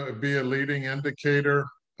 be a leading indicator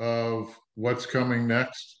of what's coming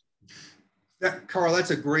next? Carl,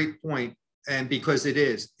 that's a great point. And because it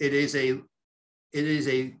is a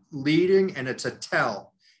leading and it's a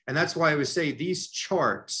tell. And that's why I would say these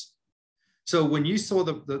charts. So when you saw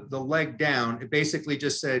the leg down, it basically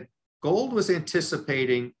just said gold was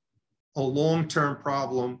anticipating a long-term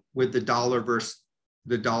problem with the dollar versus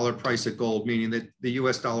the dollar price of gold, meaning that the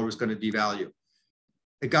US dollar was going to devalue.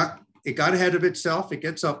 It got ahead of itself. It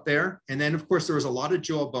gets up there. And then, of course, there was a lot of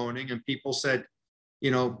jawboning, and people said,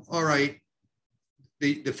 all right,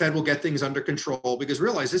 the Fed will get things under control, because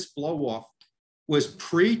realize this blow off was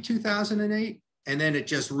pre-2008. And then it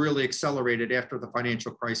just really accelerated after the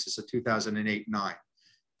financial crisis of 2008-9.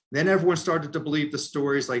 Then everyone started to believe the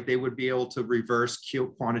stories like they would be able to reverse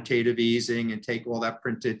quantitative easing and take all that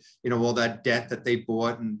printed, all that debt that they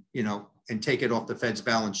bought and, and take it off the Fed's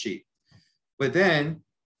balance sheet. But then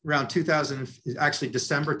around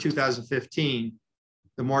December 2015,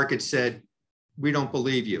 the market said, we don't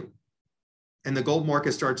believe you. And the gold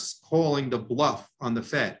market starts calling the bluff on the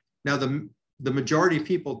Fed. Now, the majority of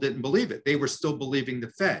people didn't believe it. They were still believing the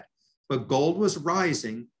Fed, but gold was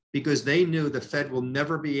rising because they knew the Fed will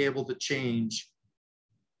never be able to change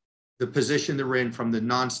the position they're in from the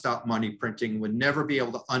nonstop money printing, would never be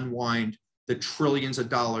able to unwind the trillions of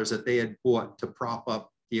dollars that they had bought to prop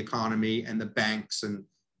up the economy and the banks and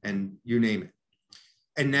you name it.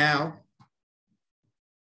 And now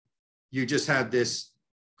you just have this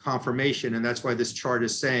confirmation, and that's why this chart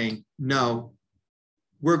is saying, no,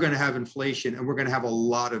 we're going to have inflation, and we're going to have a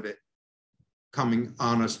lot of it coming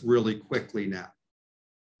on us really quickly now.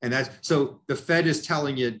 And so the Fed is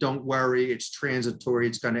telling you, don't worry, it's transitory,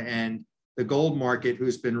 it's going to end. The gold market,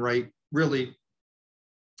 who's been right really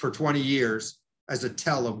for 20 years as a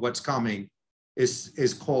tell of what's coming,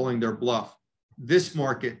 is calling their bluff. This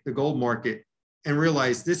market, the gold market, and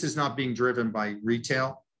realize this is not being driven by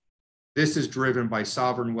retail. This is driven by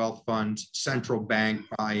sovereign wealth funds, central bank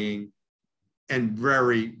buying, and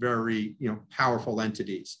very, very powerful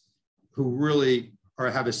entities who really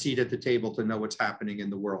have a seat at the table to know what's happening in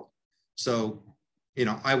the world. So,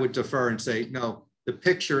 I would defer and say, no, the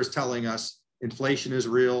picture is telling us inflation is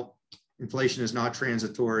real, inflation is not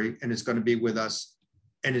transitory, and it's going to be with us,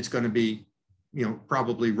 and it's going to be,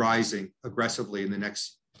 probably rising aggressively in the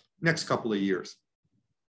next couple of years.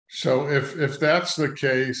 So if that's the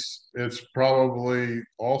case, it's probably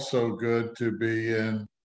also good to be in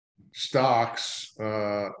stocks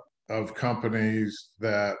of companies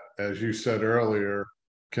that, as you said earlier,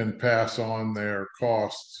 can pass on their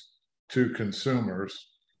costs to consumers,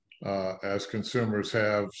 as consumers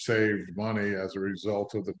have saved money as a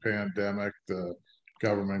result of the pandemic, the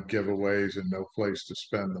government giveaways, and no place to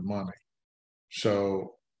spend the money.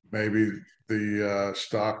 So maybe the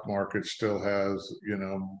stock market still has,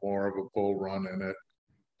 more of a bull run in it,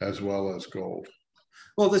 as well as gold.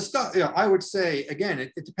 Well, the stock, I would say, again,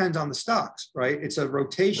 it depends on the stocks, right? It's a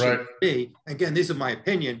rotation. Right. Again, these are my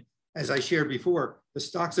opinion. As I shared before, the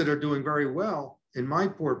stocks that are doing very well in my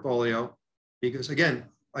portfolio, because again,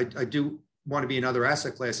 I do want to be in other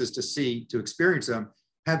asset classes to experience them,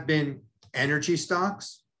 have been energy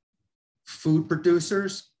stocks, food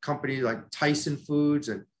producers, companies like Tyson Foods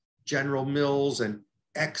and General Mills and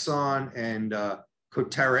Exxon and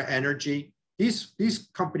Coterra Energy. These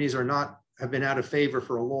companies have been out of favor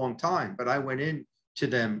for a long time, but I went in to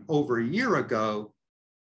them over a year ago,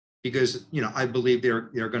 because I believe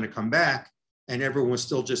they're going to come back, and everyone was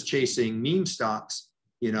still just chasing meme stocks.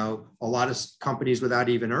 A lot of companies without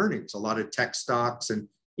even earnings, a lot of tech stocks, and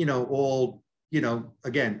all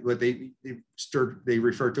again, what they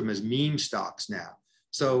refer to them as meme stocks now.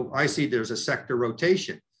 So I see there's a sector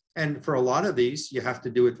rotation, and for a lot of these, you have to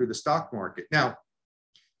do it through the stock market. Now,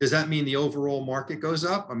 does that mean the overall market goes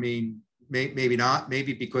up? I mean, maybe not.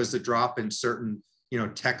 Maybe because the drop in certain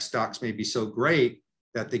tech stocks may be so great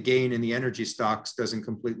that the gain in the energy stocks doesn't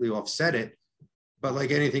completely offset it. But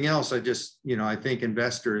like anything else, I think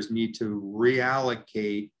investors need to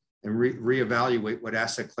reallocate and reevaluate what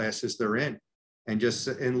asset classes they're in,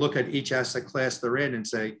 and look at each asset class they're in and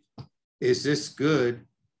say, is this good?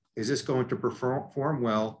 Is this going to perform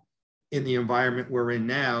well in the environment we're in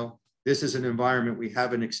now? This is an environment we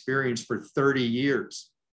haven't experienced for 30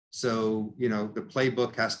 years. So, the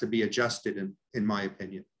playbook has to be adjusted, in my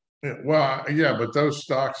opinion. Yeah, well, yeah, but those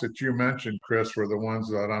stocks that you mentioned, Chris, were the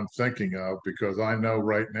ones that I'm thinking of, because I know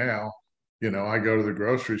right now, I go to the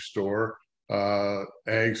grocery store,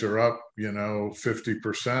 eggs are up,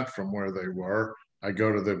 50% from where they were. I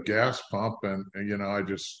go to the gas pump and I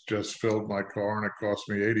just filled my car and it cost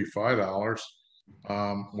me $85,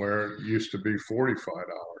 where it used to be $45.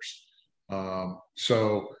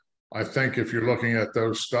 So I think if you're looking at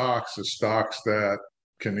those stocks, the stocks that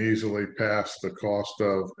can easily pass the cost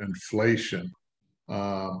of inflation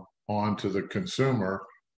on to the consumer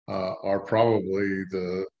are probably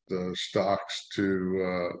the stocks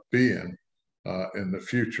to be in the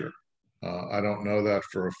future. I don't know that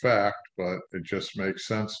for a fact, but it just makes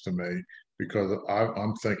sense to me, because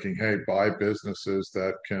I'm thinking, hey, buy businesses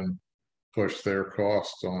that can push their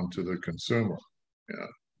costs onto the consumer.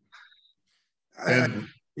 And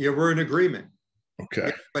yeah, we're in agreement. Okay.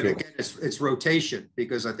 Yeah, but cool. Again, it's rotation,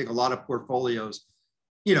 because I think a lot of portfolios,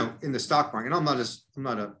 in the stock market, I'm not a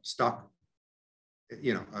stock,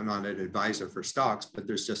 I'm not an advisor for stocks, but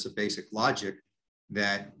there's just a basic logic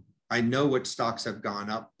that I know what stocks have gone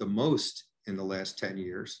up the most in the last 10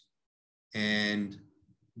 years. And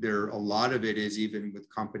a lot of it is even with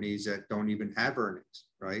companies that don't even have earnings,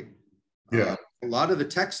 right? Yeah. A lot of the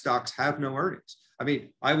tech stocks have no earnings. I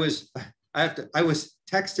mean, I was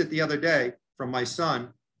texted the other day from my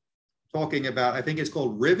son talking about, I think it's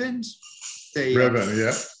called Ribbons. Ribbon,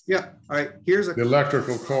 yeah. Yeah. All right. Here's the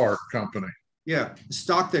electrical car company. Yeah. A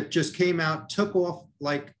stock that just came out, took off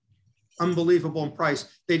like unbelievable in price.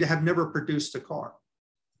 They have never produced a car.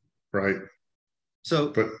 Right.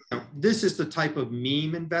 So this is the type of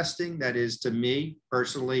meme investing that is, to me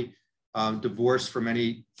personally, divorced from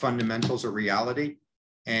any fundamentals or reality.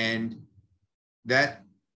 And that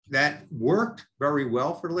worked very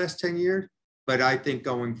well for the last 10 years. But I think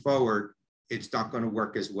going forward, it's not going to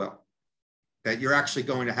work as well. That you're actually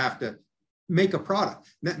going to have to make a product.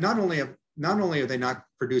 Not only are they not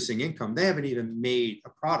producing income, they haven't even made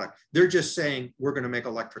a product. They're just saying, we're going to make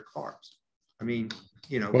electric cars. I mean,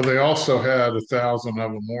 Well, they also had 1,000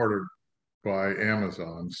 of them ordered by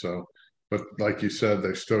Amazon. So, but like you said,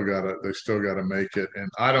 they still gotta make it. And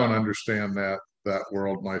I don't understand that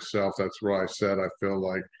world myself. That's where I said I feel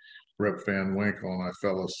like Rip Van Winkle, and I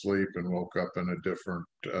fell asleep and woke up in a different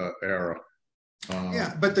era.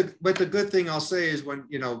 Yeah, but the good thing I'll say is, when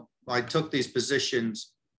I took these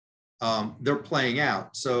positions, they're playing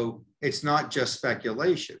out. So it's not just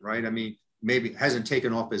speculation, right? I mean, maybe it hasn't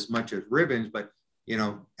taken off as much as Ribbons, but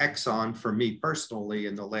Exxon, for me personally,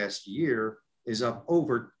 in the last year is up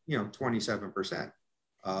over 27%.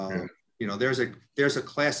 There's a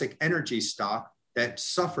classic energy stock that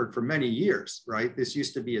suffered for many years, right? This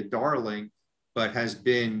used to be a darling, but has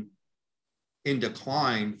been in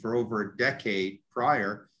decline for over a decade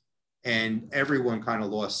prior, and everyone kind of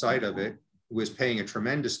lost sight of it. It was paying a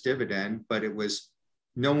tremendous dividend, but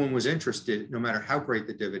no one was interested, no matter how great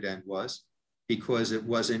the dividend was, because it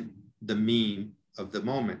wasn't the meme of the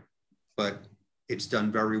moment. But it's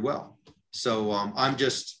done very well. So I'm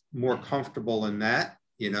just more comfortable in that.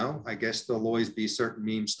 I guess there'll always be certain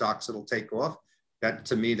meme stocks that'll take off. That,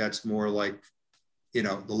 to me, that's more like, the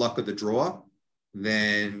luck of the draw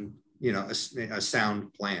than, a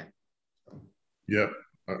sound plan. Yep.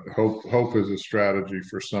 Hope is a strategy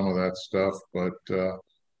for some of that stuff, but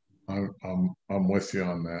I'm with you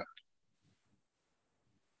on that.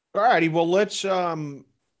 All righty. Well, let's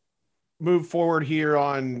move forward here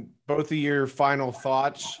on both of your final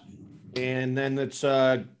thoughts, and then let's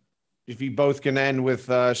if you both can end with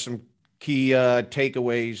some key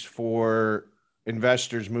takeaways for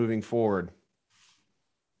investors moving forward.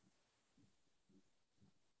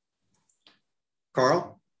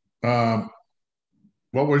 Carl?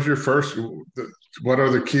 What was your first? what are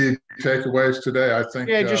the key takeaways today? I think,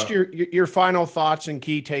 Yeah, just your final thoughts and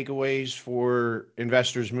key takeaways for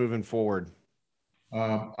investors moving forward.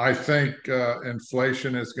 I think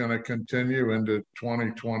inflation is going to continue into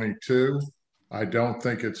 2022. I don't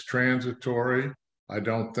think it's transitory. I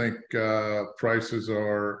don't think prices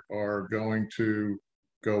are going to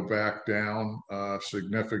go back down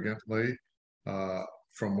significantly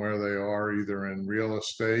from where they are, either in real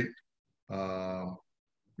estate. Um,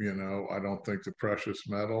 I don't think the precious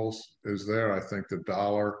metals is there. I think the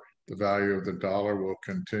value of the dollar will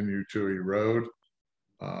continue to erode.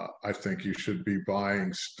 I think you should be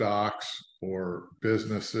buying stocks or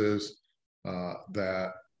businesses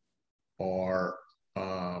that are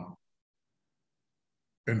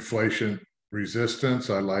inflation resistance.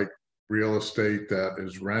 I like real estate that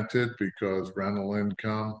is rented because rental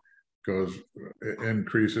income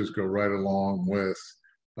increases go right along with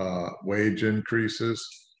wage increases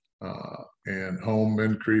and home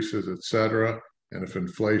increases, et cetera. And if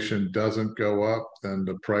inflation doesn't go up, then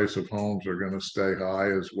the price of homes are going to stay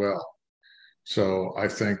high as well. So I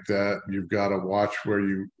think that you've got to watch where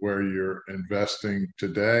you're investing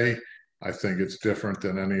today. I think it's different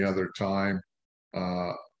than any other time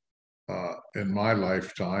uh, in my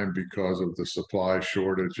lifetime because of the supply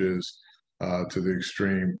shortages to the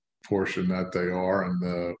extreme portion that they are, and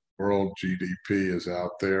the world GDP is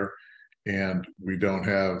out there, and we don't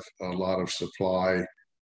have a lot of supply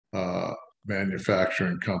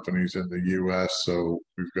manufacturing companies in the U.S., so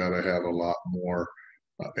we've got to have a lot more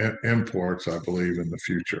imports, I believe, in the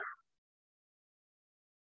future.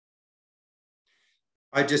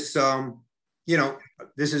 I just,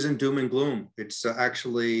 this isn't doom and gloom. It's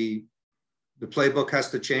actually, the playbook has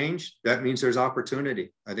to change. That means there's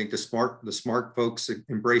opportunity. I think the smart folks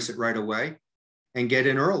embrace it right away and get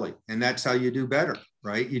in early. And that's how you do better,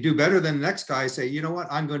 right? You do better than the next guy. Say, you know what,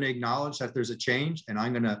 I'm going to acknowledge that there's a change and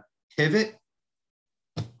I'm going to pivot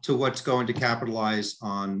to what's going to capitalize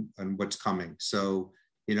on what's coming. So,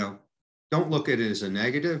 don't look at it as a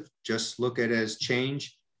negative, just look at it as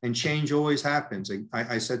change, and change always happens.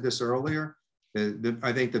 I said this earlier,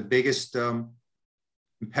 I think the biggest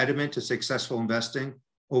impediment to successful investing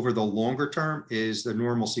over the longer term is the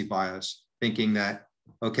normalcy bias, thinking that,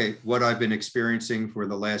 okay, what I've been experiencing for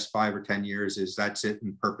the last 5 or 10 years that's it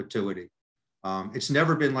in perpetuity. It's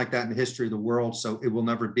never been like that in the history of the world, so it will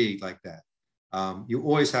never be like that. You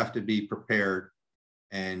always have to be prepared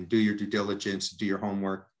and do your due diligence, do your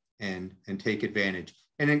homework, and take advantage.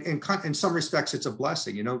 And in some respects, it's a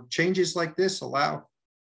blessing. Changes like this allow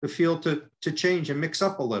the field to change and mix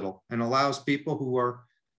up a little, and allows people who are,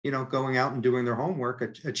 going out and doing their homework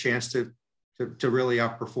a chance to really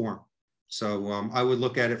outperform. So I would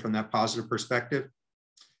look at it from that positive perspective.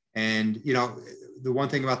 And, the one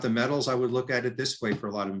thing about the metals, I would look at it this way for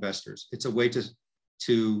a lot of investors. It's a way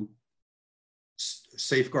to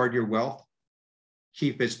safeguard your wealth,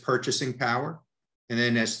 keep its purchasing power. And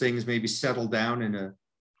then as things maybe settle down in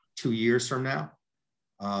 2 years from now,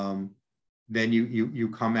 then you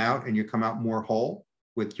come out and you come out more whole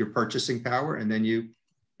with your purchasing power. And then you're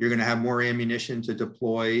going to have more ammunition to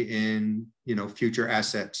deploy in, future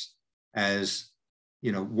assets as,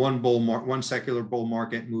 one secular bull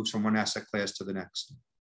market moves from one asset class to the next.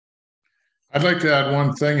 I'd like to add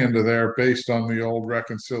one thing into there based on the old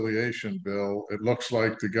reconciliation bill. It looks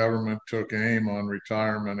like the government took aim on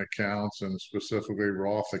retirement accounts and specifically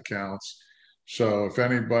Roth accounts. So if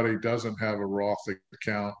anybody doesn't have a Roth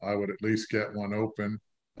account, I would at least get one open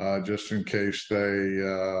just in case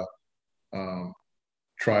they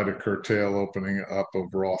try to curtail opening up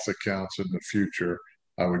of Roth accounts in the future.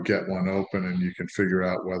 I would get one open, and you can figure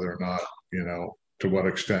out whether or not, to what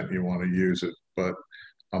extent you want to use it. But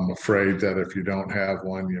I'm afraid that if you don't have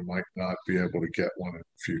one, you might not be able to get one in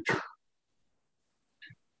the future.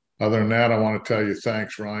 Other than that, I want to tell you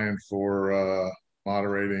thanks, Ryan, for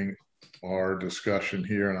moderating our discussion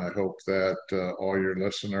here. And I hope that all your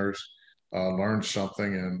listeners learned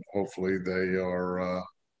something, and hopefully they are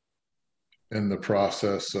in the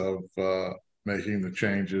process of making the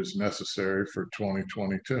changes necessary for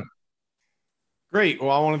 2022. Great.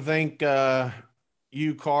 Well, I want to thank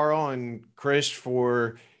you, Carl, and Chris,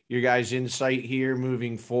 for your guys' insight here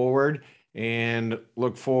moving forward, and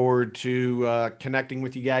look forward to connecting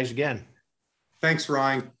with you guys again. Thanks,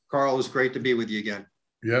 Ryan. Carl, it was great to be with you again.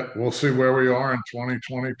 Yep. We'll see where we are in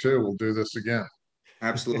 2022. We'll do this again.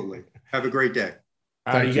 Absolutely. Have a great day.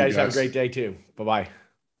 You guys have a great day too. Bye-bye.